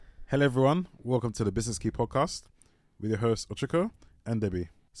Hello everyone, welcome to the Business Key podcast with your hosts Ochiko and Debbie.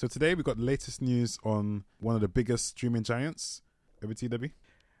 So today we got the latest news on one of the biggest streaming giants. Over to you, Debbie.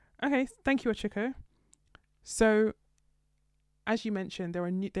 Okay, thank you, Ochiko. So, as you mentioned,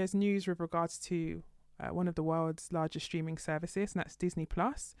 there's news with regards to one of the world's largest streaming services, and that's Disney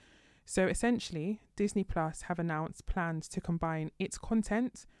Plus. So essentially, Disney Plus have announced plans to combine its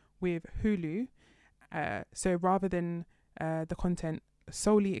content with Hulu. So rather than the content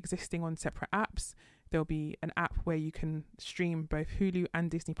solely existing on separate apps, there'll be an app where you can stream both Hulu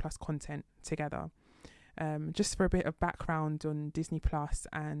and Disney Plus content together. Just for a bit of background on Disney Plus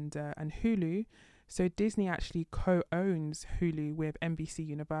and Hulu, so Disney actually co-owns Hulu with NBC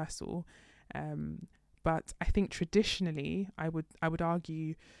Universal, but I think traditionally, I would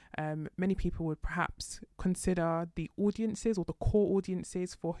argue, many people would perhaps consider the audiences or the core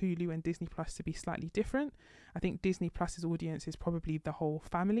audiences for Hulu and Disney Plus to be slightly different. I think Disney Plus's audience is probably the whole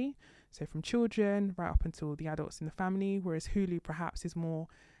family, so from children right up until the adults in the family, whereas Hulu perhaps is more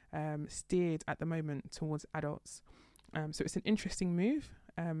steered at the moment towards adults. So it's an interesting move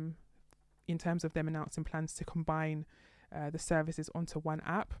in terms of them announcing plans to combine the services onto one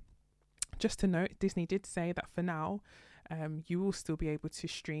app. Just to note, Disney did say that for now, you will still be able to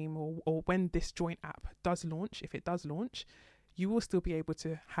stream, or when this joint app does launch, if it does launch, you will still be able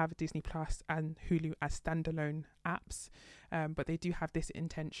to have Disney Plus and Hulu as standalone apps, but they do have this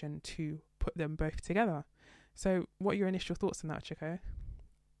intention to put them both together. So what are your initial thoughts on that, Chico?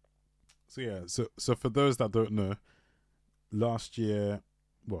 So for those that don't know, last year,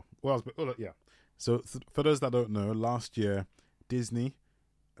 for those that don't know, last year, Disney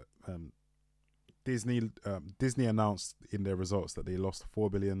announced in their results that they lost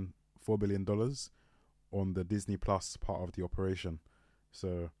 $4 billion on the Disney Plus part of the operation.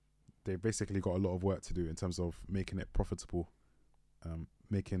 So they basically got a lot of work to do in terms of making it profitable,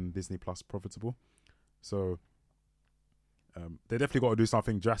 making Disney Plus profitable. So they definitely got to do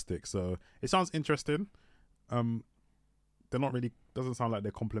something drastic. So it sounds interesting. They're not really, doesn't sound like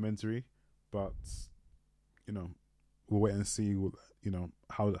they're complementary, but we'll wait and see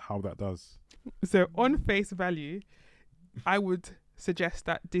how that does. So on face value, I would suggest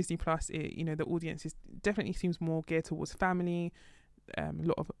that Disney Plus, the audience definitely seems more geared towards family. A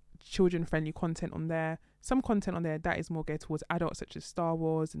lot of children-friendly content on there. Some content on there that is more geared towards adults, such as Star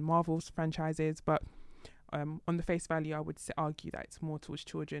Wars and Marvel's franchises. But on the face value, I would argue that it's more towards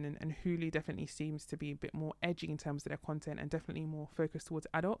children. And Hulu definitely seems to be a bit more edgy in terms of their content and definitely more focused towards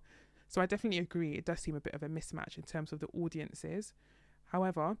adult. So I definitely agree. It does seem a bit of a mismatch in terms of the audiences.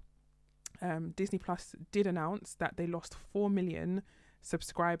 However, Disney Plus did announce that they lost 4 million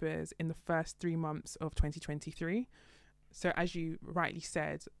subscribers in the first 3 months of 2023. So as you rightly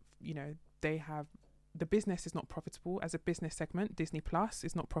said, the business is not profitable as a business segment. Disney Plus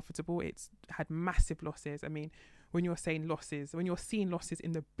is not profitable. It's had massive losses. I mean, when you're seeing losses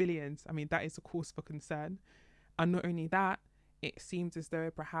in the billions, I mean, that is a cause for concern. And not only that, it seems as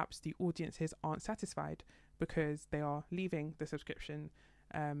though perhaps the audiences aren't satisfied because they are leaving the subscription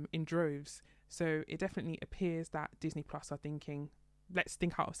in droves. So it definitely appears that Disney Plus are thinking, let's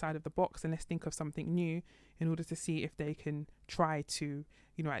think outside of the box and let's think of something new in order to see if they can try to,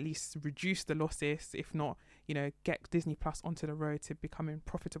 at least reduce the losses, if not, get Disney Plus onto the road to becoming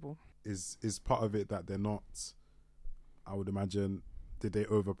profitable. Is part of it that they're not, I would imagine, did they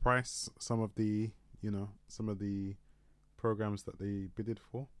overprice some of the programs that they bidded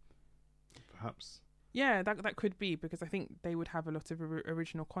for, perhaps? Yeah, that could be, because I think they would have a lot of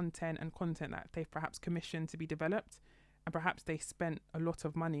original content and content that they've perhaps commissioned to be developed, and perhaps they spent a lot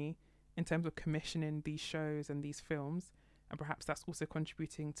of money in terms of commissioning these shows and these films, and perhaps that's also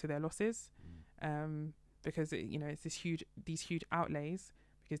contributing to their losses, because it's these huge outlays,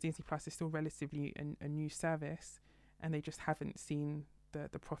 because Disney Plus is still relatively a new service, and they just haven't seen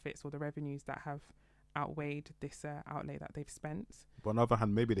the profits or the revenues that have outweighed this outlay that they've spent. But on the other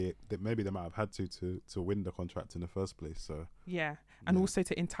hand, maybe they might have had to win the contract in the first place. So and also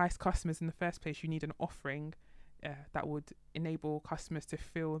to entice customers in the first place, you need an offering that would enable customers to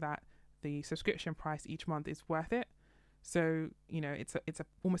feel that the subscription price each month is worth it. So it's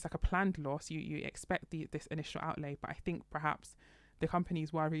almost like a planned loss. You expect this initial outlay, but I think perhaps the company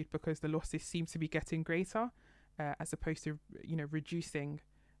is worried because the losses seem to be getting greater as opposed to reducing.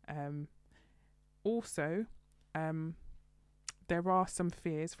 Also, there are some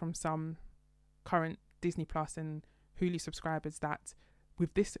fears from some current Disney Plus and Hulu subscribers that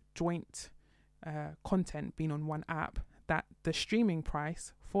with this joint content being on one app, that the streaming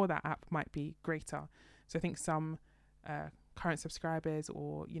price for that app might be greater. So I think some current subscribers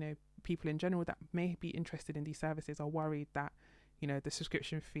or people in general that may be interested in these services are worried that the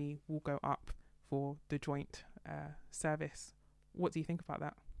subscription fee will go up for the joint service. What do you think about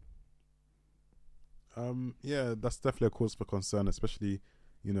that? Yeah, that's definitely a cause for concern, especially,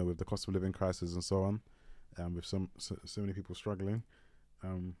 with the cost of living crisis and so on, with so many people struggling,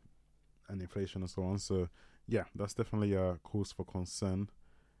 and inflation and so on. So yeah, that's definitely a cause for concern.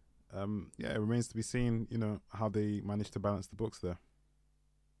 Yeah, it remains to be seen, how they manage to balance the books there.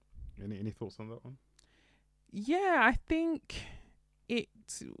 Any thoughts on that one? Yeah, I think it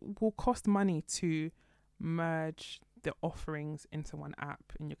will cost money to merge the offerings into one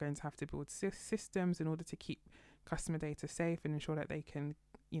app, and you're going to have to build systems in order to keep customer data safe and ensure that they can,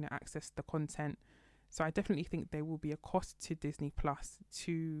 access the content. So I definitely think there will be a cost to Disney Plus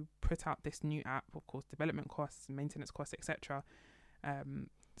to put out this new app, of course, development costs, maintenance costs, etc.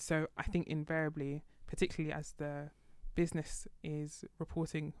 So I think invariably, particularly as the business is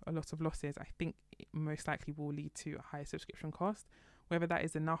reporting a lot of losses, I think it most likely will lead to a higher subscription cost. Whether that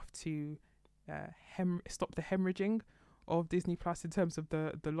is enough to stop the hemorrhaging of Disney Plus in terms of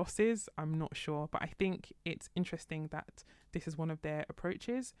the losses, I'm not sure. But I think it's interesting that this is one of their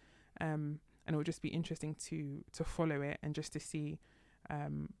approaches, and it will just be interesting to follow it and just to see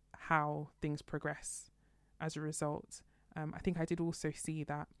how things progress as a result. I think I did also see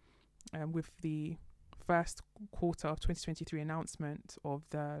that with the first quarter of 2023 announcement of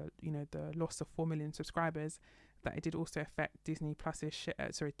the loss of 4 million subscribers, that it did also affect Disney's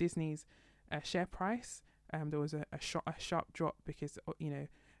share price. There was a sharp drop because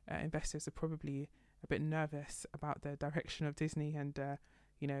investors are probably a bit nervous about the direction of Disney and the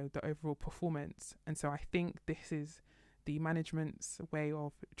overall performance. And so I think this is the management's way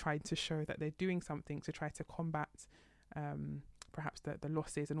of trying to show that they're doing something to try to combat perhaps the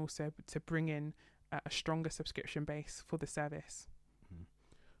losses, and also to bring in a stronger subscription base for the service.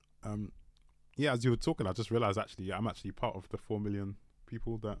 Yeah, as you were talking, I just realized I'm actually part of the 4 million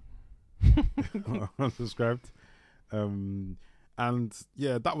people that are unsubscribed. And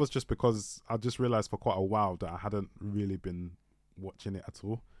yeah, that was just because I just realized for quite a while that I hadn't really been watching it at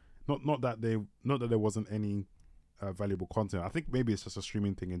all. Not that there wasn't any valuable content. I think maybe it's just a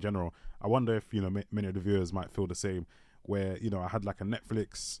streaming thing in general. I wonder if many of the viewers might feel the same, where I had like a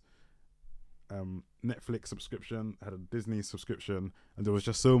Netflix subscription, I had a Disney subscription, and there was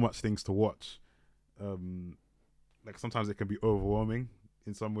just so much things to watch. Like sometimes it can be overwhelming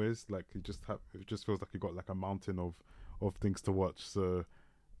in some ways. Like it just feels like you got like a mountain of things to watch. So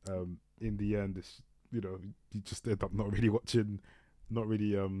in the end, it's, you just end up not really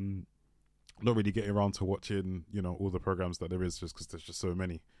getting around to watching all the programs that there is, just because there's just so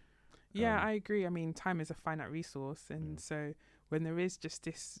many. Yeah, I agree. I mean, time is a finite resource, and so when there is just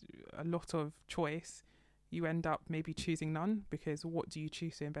a lot of choice, you end up maybe choosing none, because what do you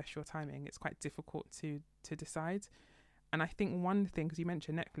choose to invest your time in? It's quite difficult to decide. And I think one thing, because you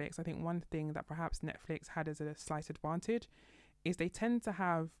mentioned Netflix, I think one thing that perhaps Netflix had as a slight advantage is they tend to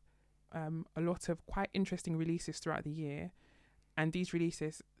have a lot of quite interesting releases throughout the year. And these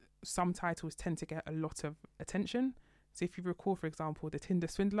releases, some titles tend to get a lot of attention. So if you recall, for example, The Tinder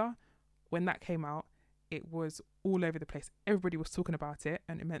Swindler, when that came out, it was all over the place. Everybody was talking about it,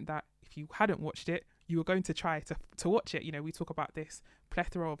 and it meant that if you hadn't watched it, you were going to try to watch it. We talk about this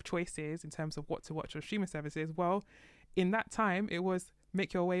plethora of choices in terms of what to watch on streaming services. Well, in that time, it was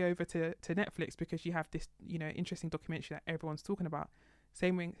make your way over to Netflix, because you have this, interesting documentary that everyone's talking about.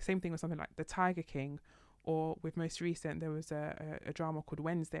 Same thing with something like The Tiger King, or with most recent, there was a drama called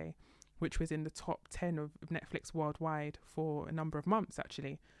Wednesday, which was in the top 10 of Netflix worldwide for a number of months,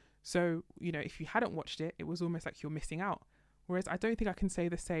 actually. So, if you hadn't watched it, it was almost like you're missing out. Whereas I don't think I can say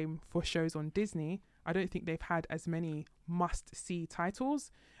the same for shows on Disney. I don't think they've had as many must-see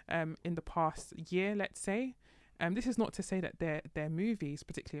titles in the past year, let's say. This is not to say that their movies,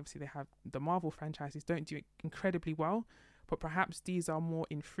 particularly obviously they have the Marvel franchises, don't do incredibly well, but perhaps these are more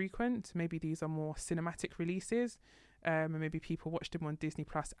infrequent. Maybe these are more cinematic releases, and maybe people watch them on Disney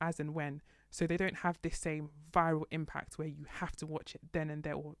Plus as and when. So they don't have this same viral impact where you have to watch it then and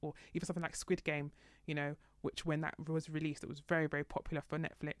there, or even something like Squid Game, which when that was released, it was very, very popular for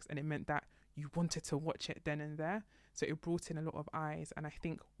Netflix, and it meant that you wanted to watch it then and there. So it brought in a lot of eyes. And I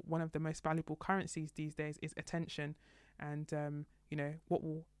think one of the most valuable currencies these days is attention. And, what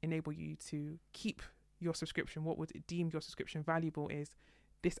will enable you to keep your subscription, what would deem your subscription valuable, is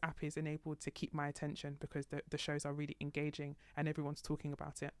this app is enabled to keep my attention because the shows are really engaging and everyone's talking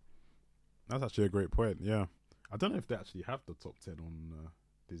about it. That's actually a great point. Yeah, I don't know if they actually have the top 10 on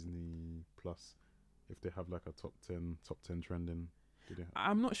Disney Plus. If they have like a top 10 trending.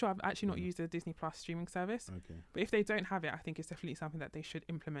 I'm not sure. I've actually not used the Disney Plus streaming service. Okay. But if they don't have it, I think it's definitely something that they should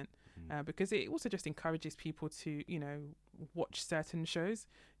implement, because it also just encourages people to, watch certain shows.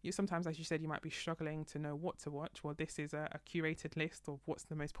 You sometimes, as you said, you might be struggling to know what to watch. Well, this is a curated list of what's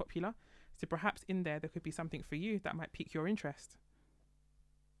the most popular. So perhaps in there could be something for you that might pique your interest.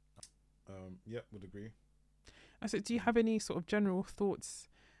 Yeah, would agree. So do you have any sort of general thoughts?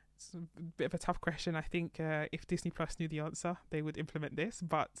 It's a bit of a tough question. I think if Disney Plus knew the answer, they would implement this.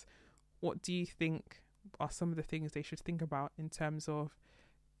 But what do you think are some of the things they should think about in terms of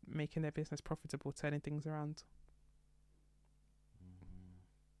making their business profitable, turning things around?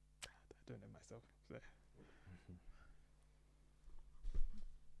 I don't know myself. So.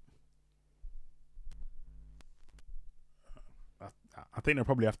 I think they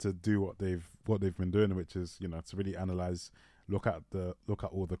probably have to do what they've been doing, which is, you know, to really analyze, look at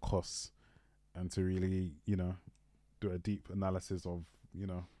all the costs, and to really, you know, do a deep analysis of, you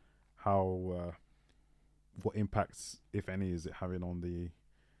know, how what impacts, if any, is it having on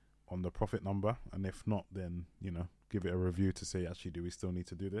the profit number, and if not, then, you know, give it a review to say, actually, do we still need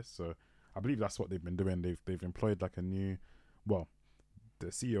to do this? So I believe that's what they've been doing. They've employed like a new, well, the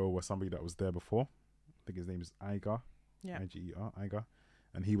CEO was somebody that was there before. I think his name is Iger. Yeah. Iger, Iger,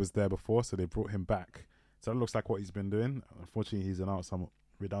 and he was there before, so they brought him back. So that looks like what he's been doing. Unfortunately, he's announced some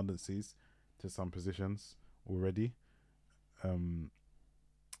redundancies to some positions already.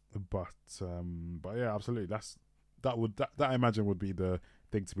 But yeah, absolutely. That I imagine would be the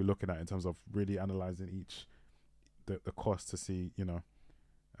thing to be looking at in terms of really analyzing each the cost to see, you know,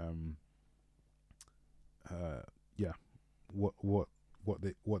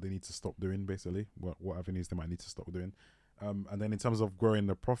 what they need to stop doing, basically, what avenues they might need to stop doing, and then in terms of growing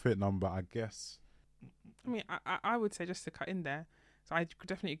the profit number, I guess. I mean, I would say, just to cut in there, so I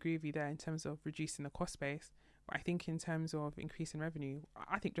definitely agree with you there in terms of reducing the cost base. But I think in terms of increasing revenue,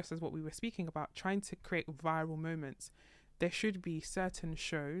 I think just as what we were speaking about, trying to create viral moments, there should be certain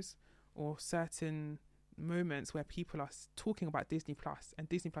shows or certain moments where people are talking about Disney Plus, and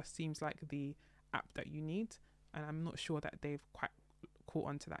Disney Plus seems like the app that you need. And I'm not sure that they've quite caught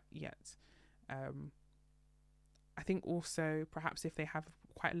on to that yet. I think also perhaps if they have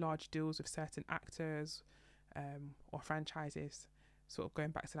quite large deals with certain actors or franchises, sort of going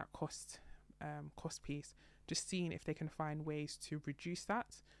back to that cost piece, just seeing if they can find ways to reduce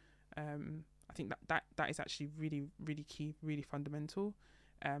that. I think that is actually really, really key, really fundamental.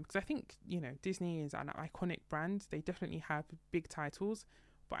 Because I think, you know, Disney is an iconic brand. They definitely have big titles,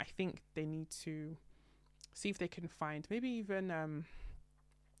 but I think they need to see if they can find, maybe even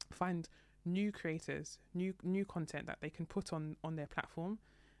find new creators, new content that they can put on their platform,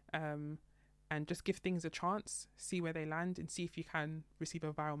 and just give things a chance, see where they land, and see if you can receive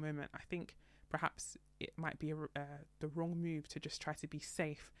a viral moment. I think perhaps it might be the wrong move to just try to be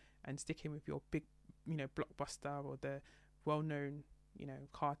safe and stick in with your big, you know, blockbuster or the well-known, you know,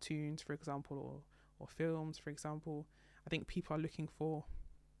 cartoons, for example, or films, for example. I think people are looking for,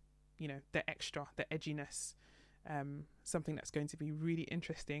 you know, the extra, the edginess, something that's going to be really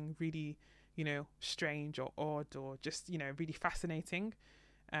interesting, really, you know, strange or odd, or just, you know, really fascinating.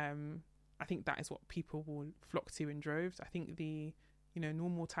 I think that is what people will flock to in droves. I think the, you know,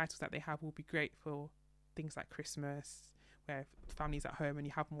 normal titles that they have will be great for things like Christmas, where family's at home and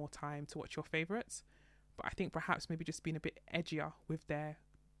you have more time to watch your favourites. But I think perhaps maybe just being a bit edgier with their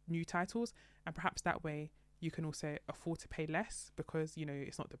new titles, and perhaps that way you can also afford to pay less, because, you know,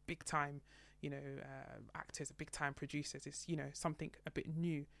 it's not the big time, you know, actors, big time producers. It's, you know, something a bit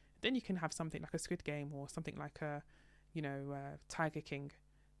new. Then you can have something like a Squid Game or something like a, you know, Tiger King.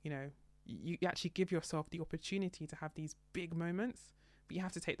 You know, you actually give yourself the opportunity to have these big moments, but you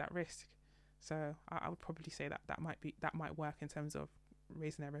have to take that risk. So I would probably say that might work in terms of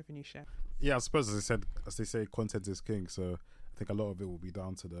raising their revenue share. Yeah, I suppose, as they say, content is king. So I think a lot of it will be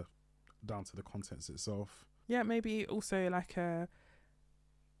down to the contents itself. Yeah, maybe also like an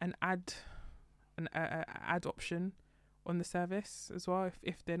ad option on the service as well,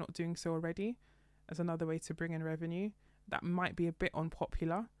 if they're not doing so already, as another way to bring in revenue. That might be a bit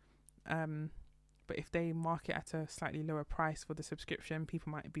unpopular, but if they market at a slightly lower price for the subscription,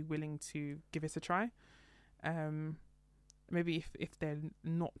 people might be willing to give it a try. Maybe if they're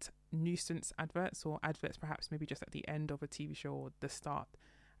not nuisance adverts, or adverts perhaps maybe just at the end of a TV show or the start,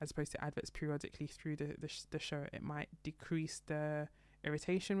 as opposed to adverts periodically through the show, it might decrease the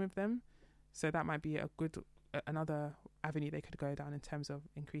irritation with them. So that might be another avenue they could go down in terms of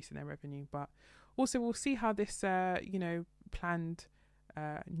increasing their revenue. But also we'll see how this you know, planned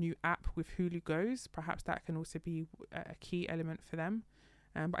new app with Hulu goes. Perhaps that can also be a key element for them.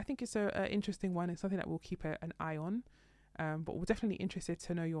 But I think it's an interesting one. It's something that we'll keep an eye on. But we're definitely interested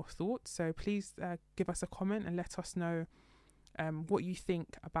to know your thoughts. So please give us a comment and let us know what you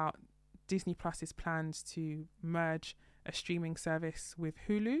think about Disney Plus's plans to merge a streaming service with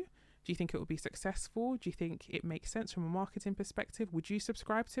Hulu? Do you think it will be successful? Do you think it makes sense from a marketing perspective? Would you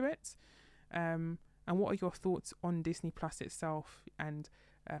subscribe to it? And what are your thoughts on Disney Plus itself and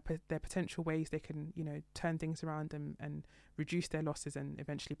their potential ways they can, turn things around and reduce their losses and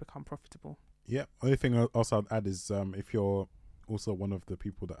eventually become profitable? Yeah. Only thing also I'd add is if you're also one of the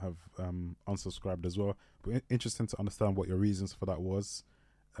people that have unsubscribed as well, but interesting to understand what your reasons for that was.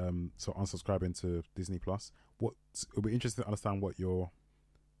 So unsubscribing to Disney Plus, it'll be interesting to understand what your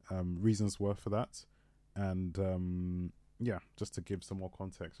reasons were for that, and just to give some more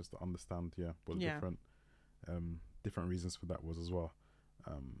context, just to understand what the different reasons for that was as well.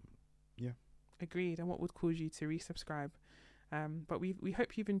 Agreed. And what would cause you to resubscribe? But we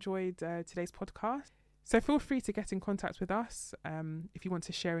hope you've enjoyed today's podcast. So feel free to get in contact with us if you want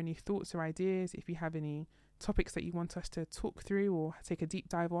to share any thoughts or ideas, if you have any topics that you want us to talk through or take a deep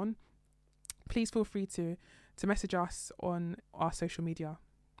dive on. Please feel free to message us on our social media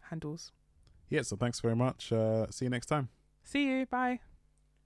handles. Yeah, so thanks very much. See you next time. See you. Bye.